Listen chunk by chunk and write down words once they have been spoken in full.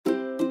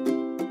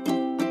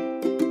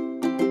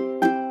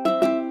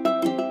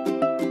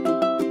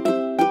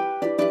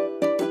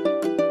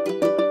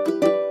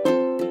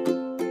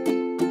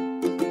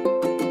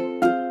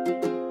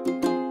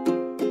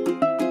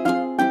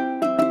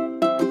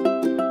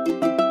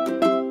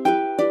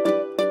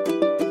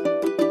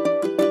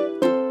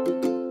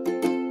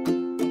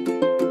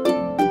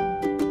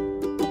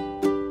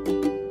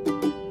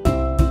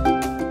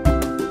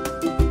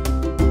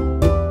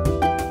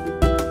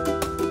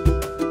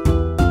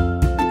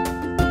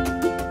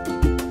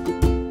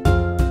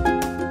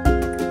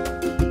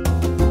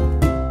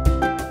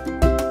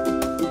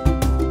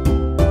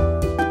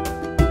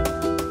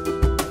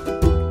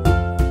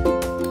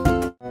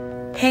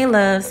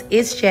loves,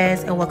 it's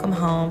Jazz and welcome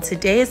home.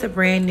 Today is a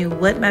brand new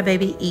What My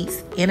Baby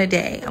Eats in a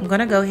Day. I'm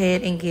gonna go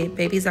ahead and get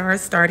baby ZARA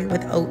started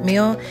with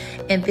oatmeal,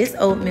 and this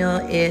oatmeal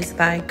is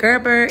by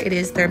Gerber. It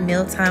is their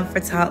mealtime for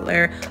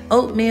toddler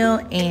oatmeal,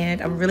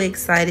 and I'm really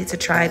excited to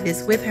try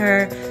this with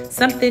her.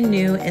 Something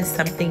new and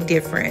something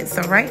different.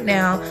 So right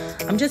now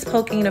I'm just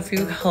poking a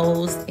few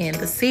holes in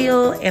the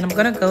seal, and I'm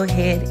gonna go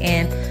ahead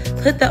and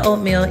put the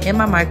oatmeal in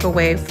my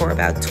microwave for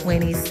about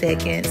 20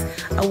 seconds.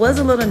 I was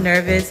a little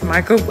nervous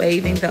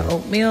microwaving the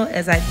oatmeal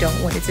as I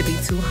don't want it to be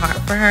too hot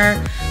for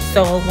her.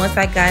 So once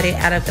I got it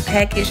out of the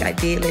package, I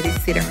did let it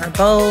sit in her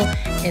bowl,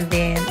 and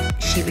then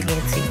she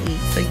began to eat.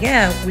 So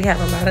yeah, we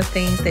have a lot of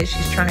things that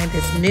she's trying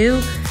this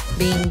new,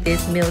 being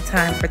this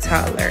mealtime for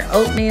toddler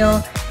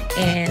oatmeal,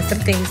 and some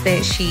things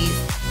that she's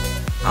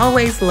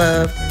always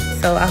loved.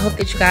 So I hope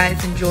that you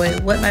guys enjoy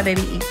What My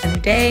Baby Eats in a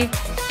Day,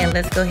 and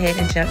let's go ahead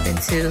and jump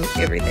into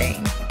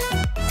everything.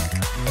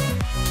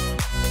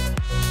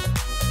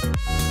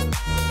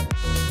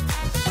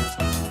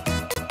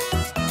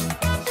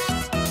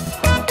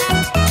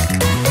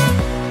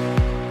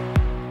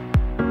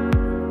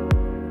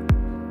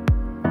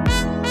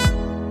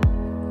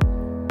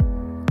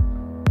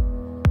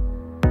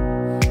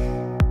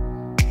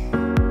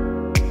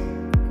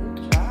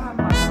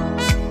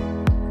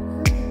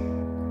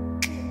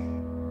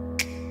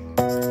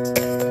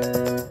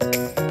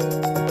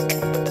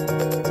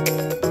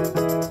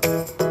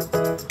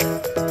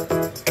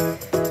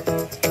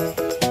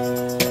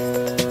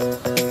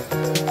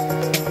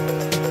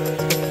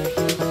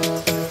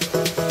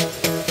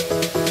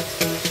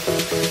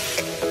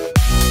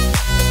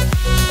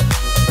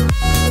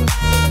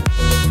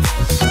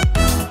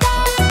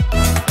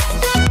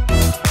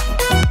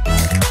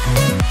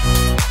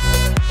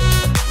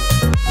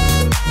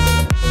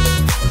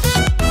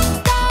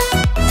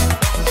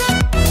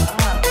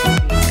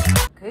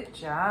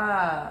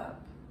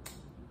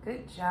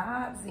 Good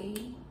job,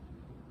 Z.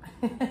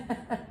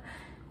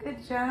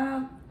 Good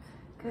job.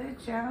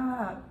 Good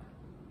job.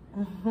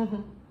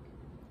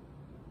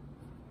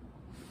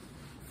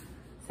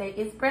 Say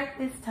it's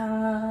breakfast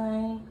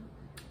time.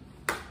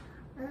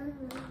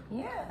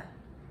 Yeah.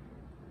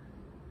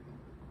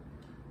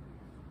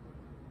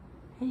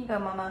 Here you go,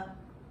 Mama.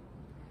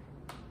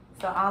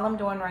 So all I'm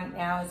doing right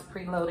now is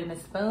preloading a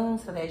spoon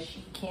so that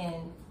she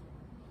can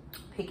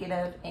pick it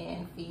up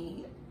and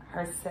feed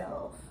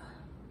herself.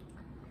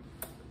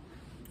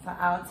 So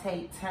I'll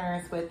take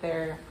turns with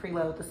her,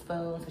 preload the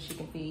spoon so she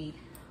can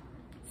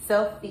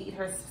self-feed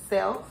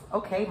herself.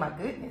 Okay, my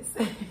goodness.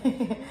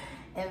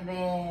 And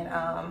then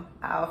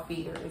I'll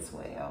feed her as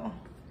well.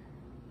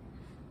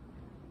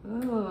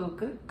 Ooh,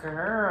 good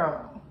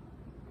girl.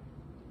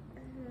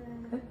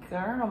 Good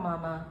girl,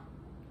 Mama.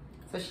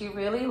 So she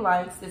really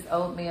likes this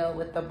oatmeal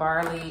with the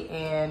barley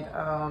and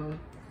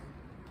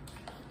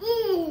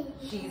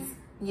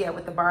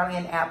with the barley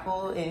and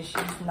apple, and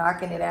she's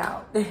knocking it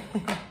out.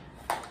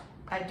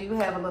 I do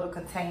have a little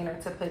container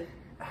to put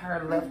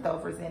her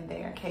leftovers in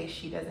there in case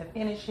she doesn't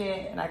finish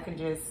it, and I can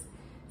just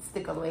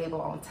stick a label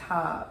on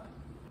top.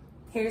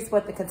 Here's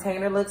what the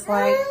container looks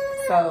like.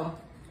 So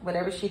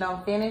whatever she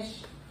don't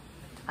finish,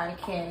 I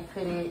can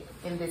put it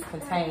in this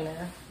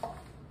container.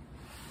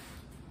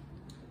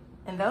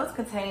 And those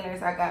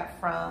containers I got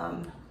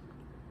from,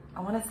 I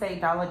want to say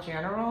Dollar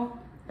General.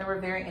 They were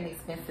very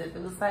inexpensive.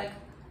 It was like,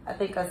 I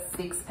think a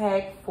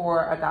 6-pack for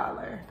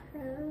 $1.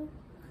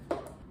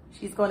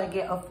 She's going to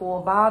get a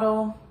full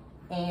bottle,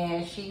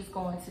 and she's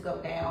going to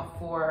go down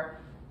for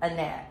a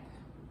nap.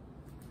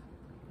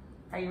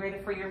 Are you ready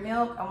for your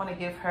milk? I want to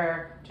give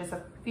her just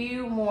a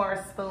few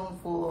more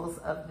spoonfuls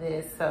of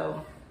this,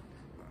 so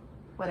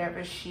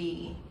whatever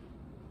she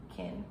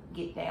can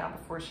get down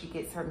before she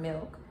gets her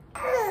milk.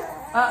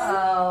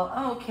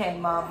 Uh-oh. Okay,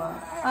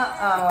 Mama.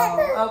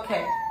 Uh-oh.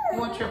 Okay. You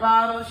want your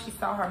bottle? She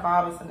saw her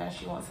bottle, so now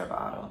she wants her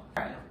bottle.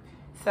 All right.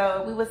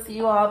 So we will see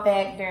you all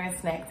back during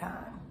snack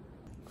time.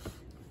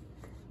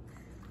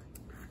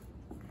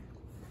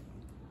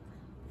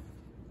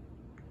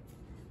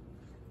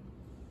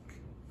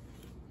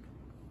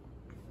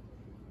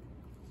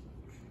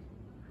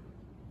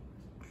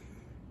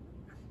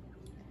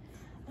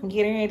 I'm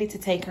getting ready to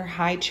take her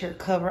high chair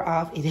cover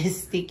off. It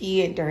is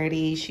sticky and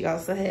dirty. She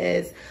also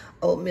has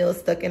oatmeal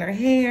stuck in her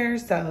hair,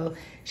 so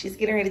she's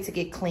getting ready to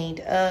get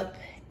cleaned up.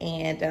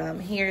 And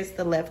here's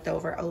the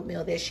leftover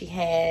oatmeal that she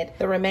had.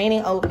 The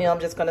remaining oatmeal I'm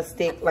just gonna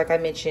stick, like I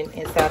mentioned,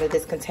 inside of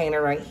this container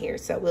right here.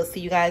 So we'll see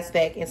you guys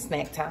back in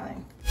snack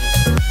time.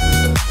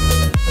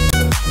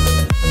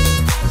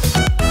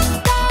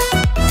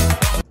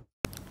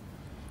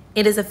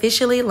 It is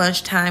officially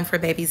lunchtime for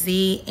baby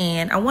Z,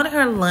 and I wanted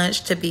her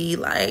lunch to be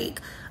like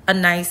a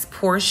nice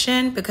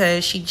portion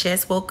because she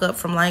just woke up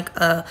from like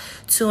a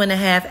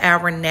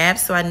 2.5-hour nap.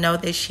 So I know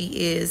that she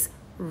is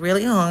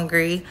really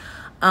hungry,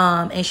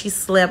 and she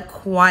slept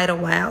quite a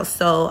while.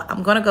 So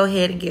I'm gonna go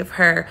ahead and give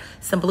her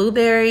some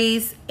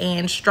blueberries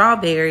and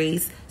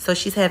strawberries. So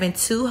she's having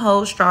 2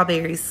 whole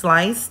strawberries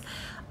sliced,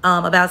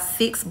 about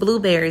 6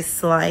 blueberries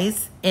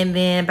sliced, and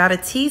then about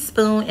 1.5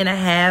 teaspoons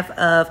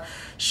of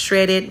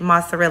shredded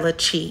mozzarella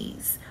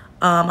cheese.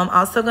 I'm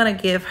also going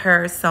to give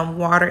her some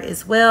water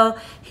as well.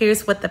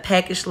 Here's what the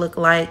package looked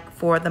like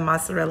for the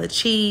mozzarella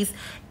cheese.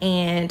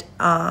 And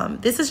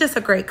this is just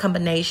a great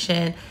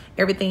combination.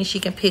 Everything she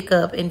can pick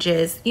up and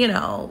just, you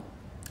know,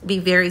 be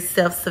very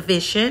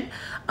self-sufficient.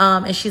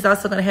 And she's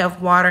also going to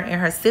have water in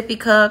her sippy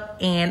cup.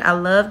 And I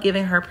love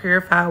giving her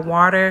purified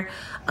water.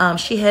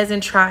 She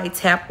hasn't tried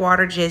tap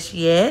water just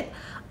yet.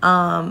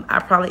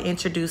 I'll probably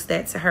introduce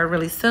that to her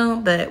really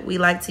soon, but we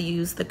like to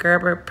use the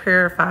Gerber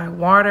purified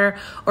water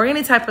or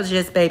any type of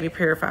just baby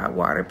purified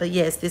water. But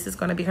yes, this is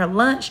going to be her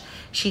lunch.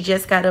 She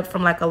just got up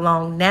from like a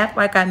long nap,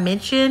 like I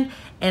mentioned,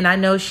 and I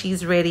know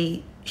she's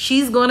ready.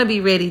 She's going to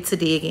be ready to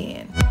dig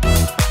in.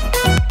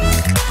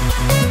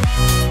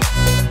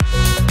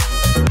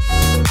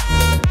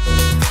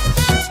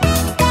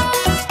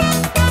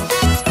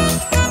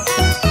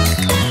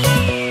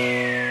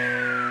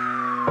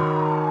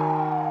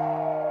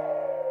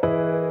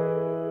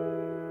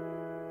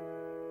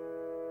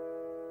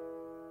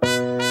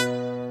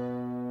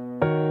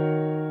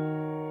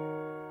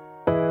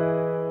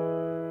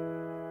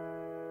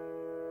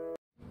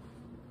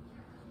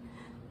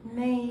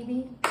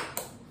 Maybe.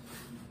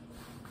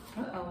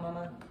 Uh-oh,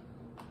 Mama.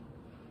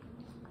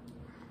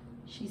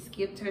 She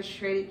skipped her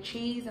shredded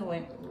cheese and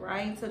went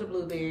right to the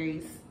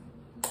blueberries.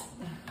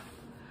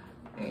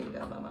 There you go,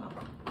 Mama.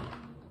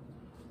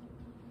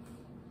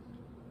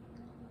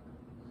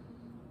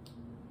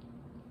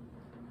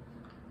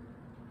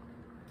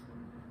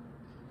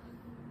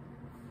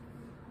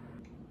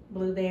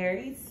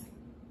 Blueberries.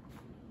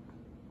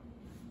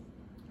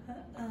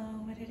 Uh-oh,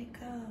 where did it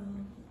go?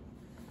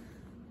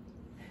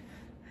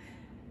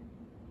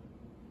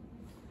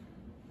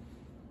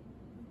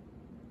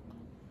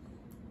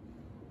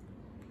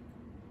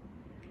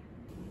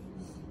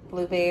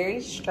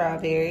 Blueberries,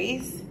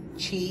 strawberries,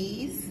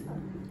 cheese.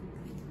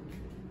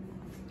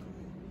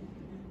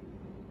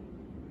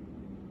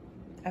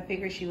 I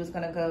figured she was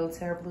gonna go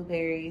to her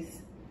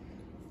blueberries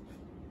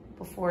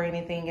before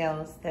anything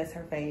else. That's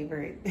her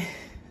favorite.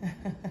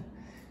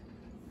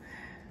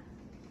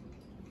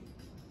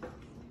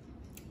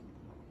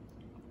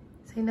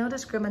 See, no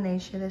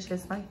discrimination, that's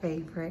just my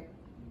favorite.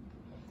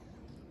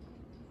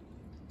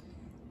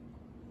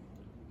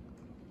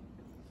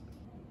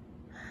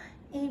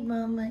 Eat,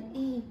 Mama,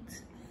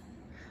 eat.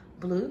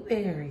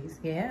 Blueberries,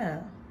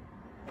 yeah.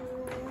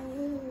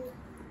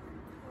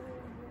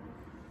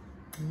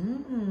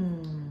 Mmm.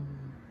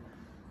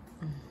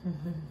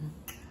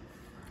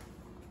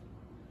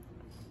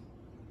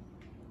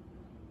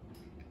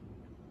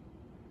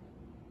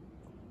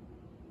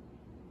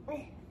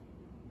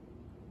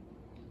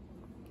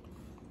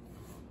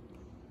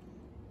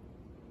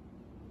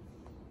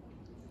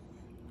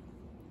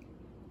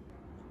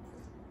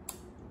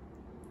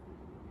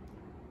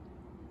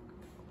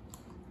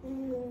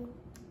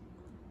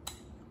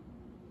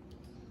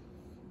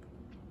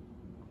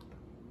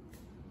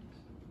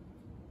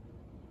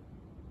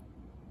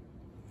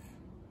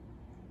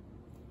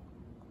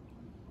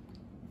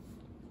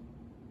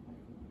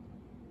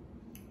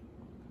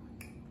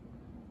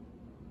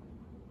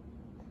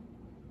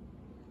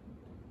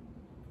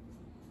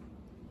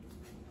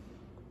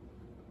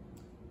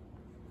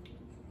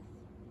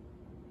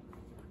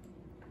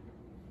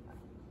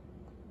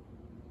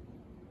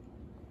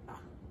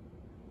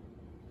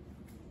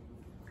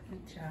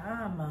 Good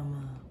job,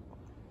 Mama.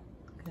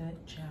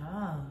 Good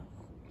job.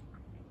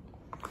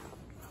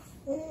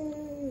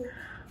 Mmm.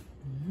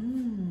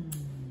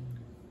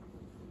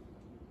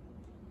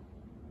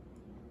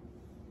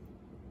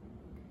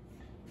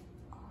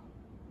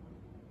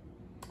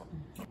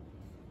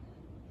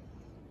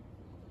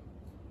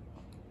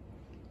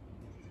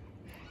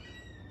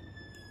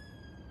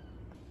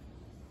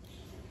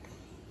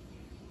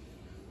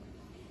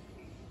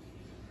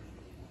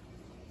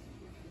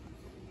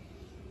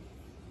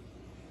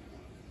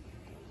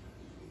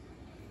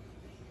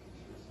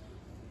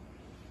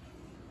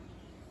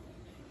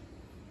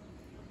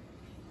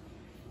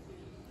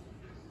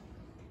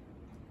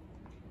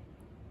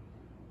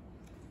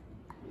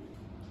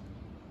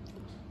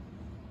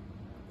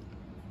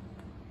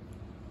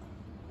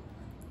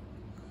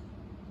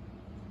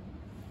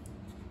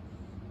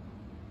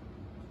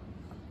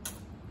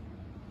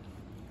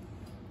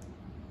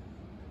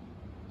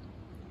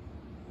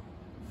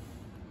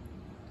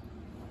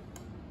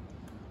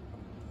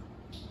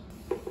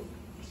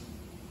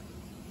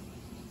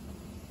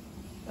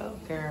 Go,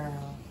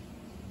 girl.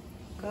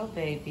 Go,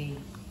 baby.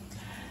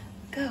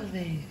 Go,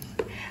 baby.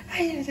 I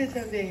am just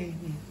a baby.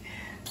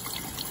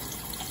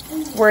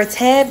 We're a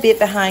tad bit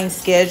behind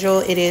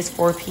schedule. It is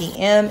 4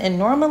 p.m. and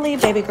normally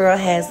baby girl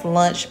has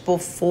lunch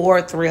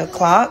before 3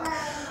 o'clock.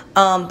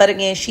 But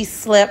again, she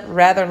slept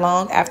rather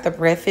long after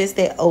breakfast.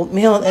 That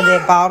oatmeal in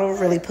that bottle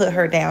really put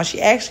her down.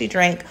 She actually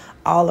drank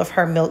all of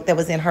her milk that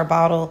was in her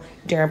bottle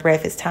during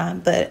breakfast time.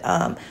 But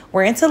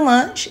we're into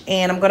lunch,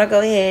 and I'm going to go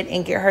ahead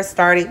and get her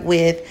started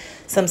with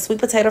some sweet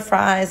potato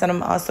fries, and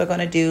I'm also going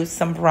to do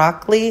some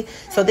broccoli.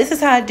 So this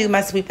is how I do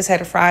my sweet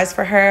potato fries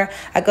for her.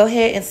 I go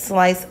ahead and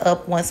slice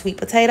up one sweet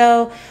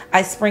potato.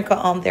 I sprinkle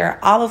on there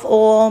olive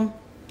oil,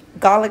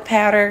 garlic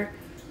powder,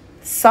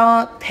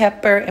 salt,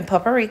 pepper, and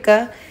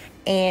paprika.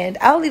 And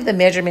I'll leave the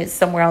measurements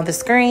somewhere on the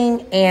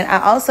screen. And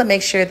I also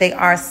make sure they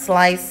are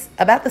sliced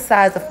about the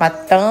size of my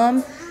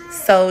thumb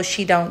so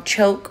she don't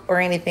choke or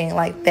anything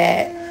like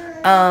that.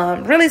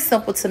 Really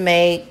simple to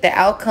make. The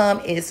outcome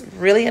is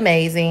really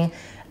amazing.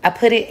 I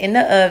put it in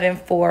the oven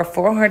for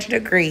 400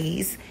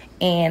 degrees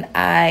and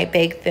I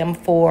bake them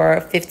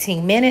for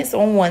 15 minutes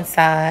on one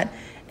side.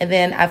 And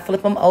then I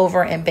flip them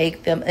over and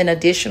bake them an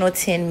additional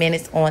 10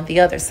 minutes on the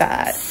other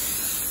side.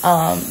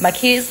 My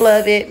kids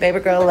love it. Baby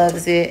girl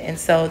loves it. And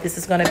so this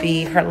is going to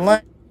be her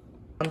lunch.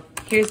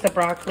 Here's the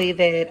broccoli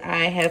that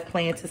I have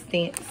planned to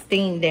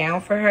steam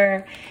down for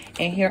her.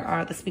 And here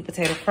are the sweet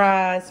potato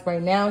fries.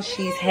 Right now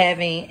she's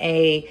having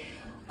a,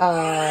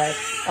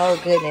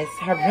 oh goodness.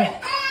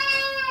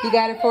 You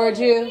got it for her,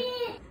 Jew?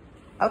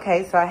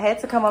 Okay, so I had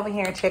to come over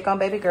here and check on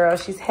baby girl.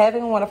 She's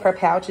having one of her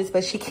pouches,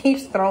 but she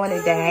keeps throwing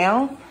it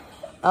down.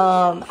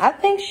 I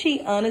think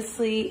she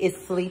honestly is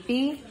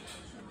sleepy.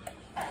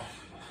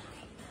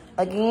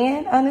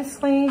 Again,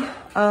 honestly.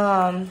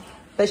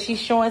 But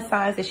she's showing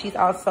signs that she's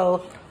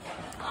also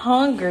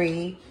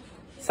hungry.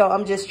 So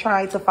I'm just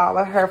trying to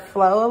follow her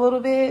flow a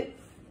little bit.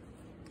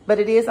 But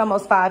it is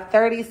almost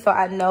 5:30, so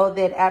I know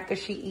that after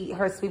she eats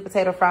her sweet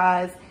potato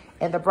fries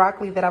and the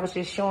broccoli that I was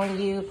just showing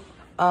you,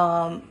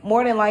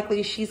 more than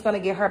likely she's going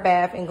to get her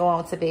bath and go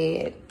on to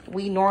bed.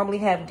 We normally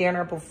have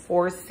dinner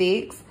before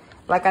 6.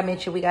 Like I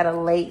mentioned, we got a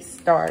late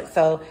start.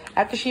 So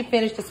after she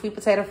finished the sweet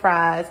potato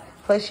fries,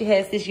 plus she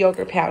has this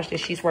yogurt pouch that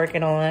she's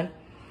working on,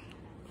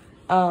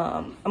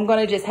 I'm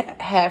going to just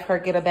have her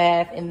get a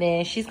bath, and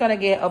then she's going to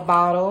get a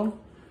bottle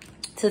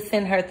to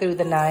send her through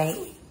the night.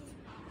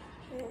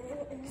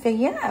 Say,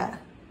 yeah.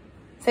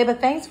 Say,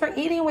 but thanks for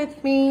eating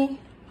with me.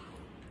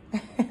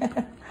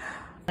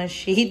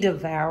 She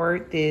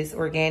devoured this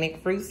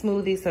organic fruit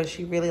smoothie, so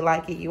she really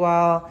liked it, you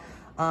all.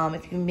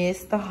 If you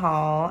missed the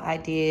haul, I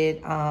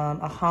did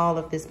a haul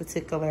of this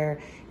particular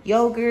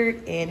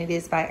yogurt, and it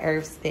is by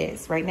Earth's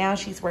Best. Right now,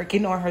 she's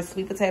working on her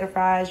sweet potato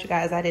fries. You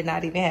guys, I did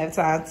not even have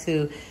time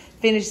to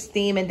finish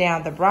steaming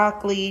down the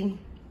broccoli.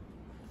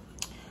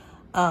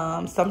 So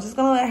I'm just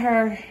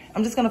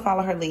gonna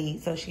follow her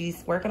lead. So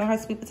she's working on her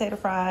sweet potato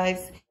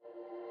fries.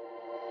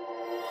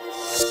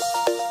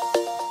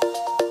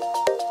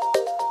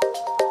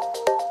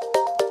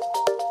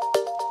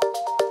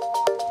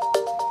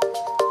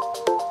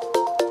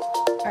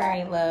 All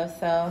right, love,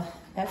 so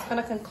that's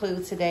gonna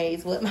conclude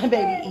today's What My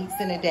Baby Eats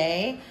in a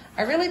Day.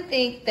 I really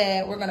think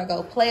that we're gonna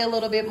go play a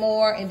little bit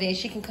more, and then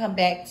she can come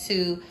back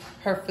to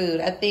her food.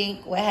 I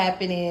think what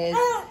happened is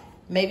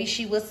maybe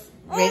she was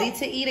ready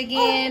to eat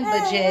again,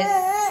 but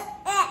just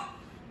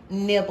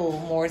nibble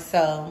more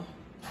so.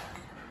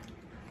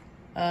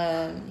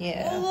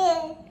 Yeah.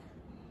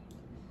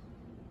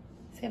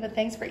 So, but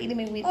thanks for eating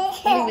with me,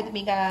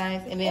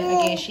 guys. And then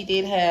again, she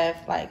did have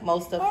like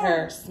most of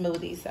her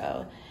smoothie,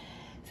 so.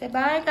 Say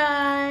bye,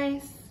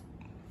 guys.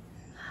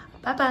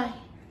 Bye-bye.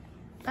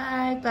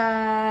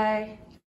 Bye-bye.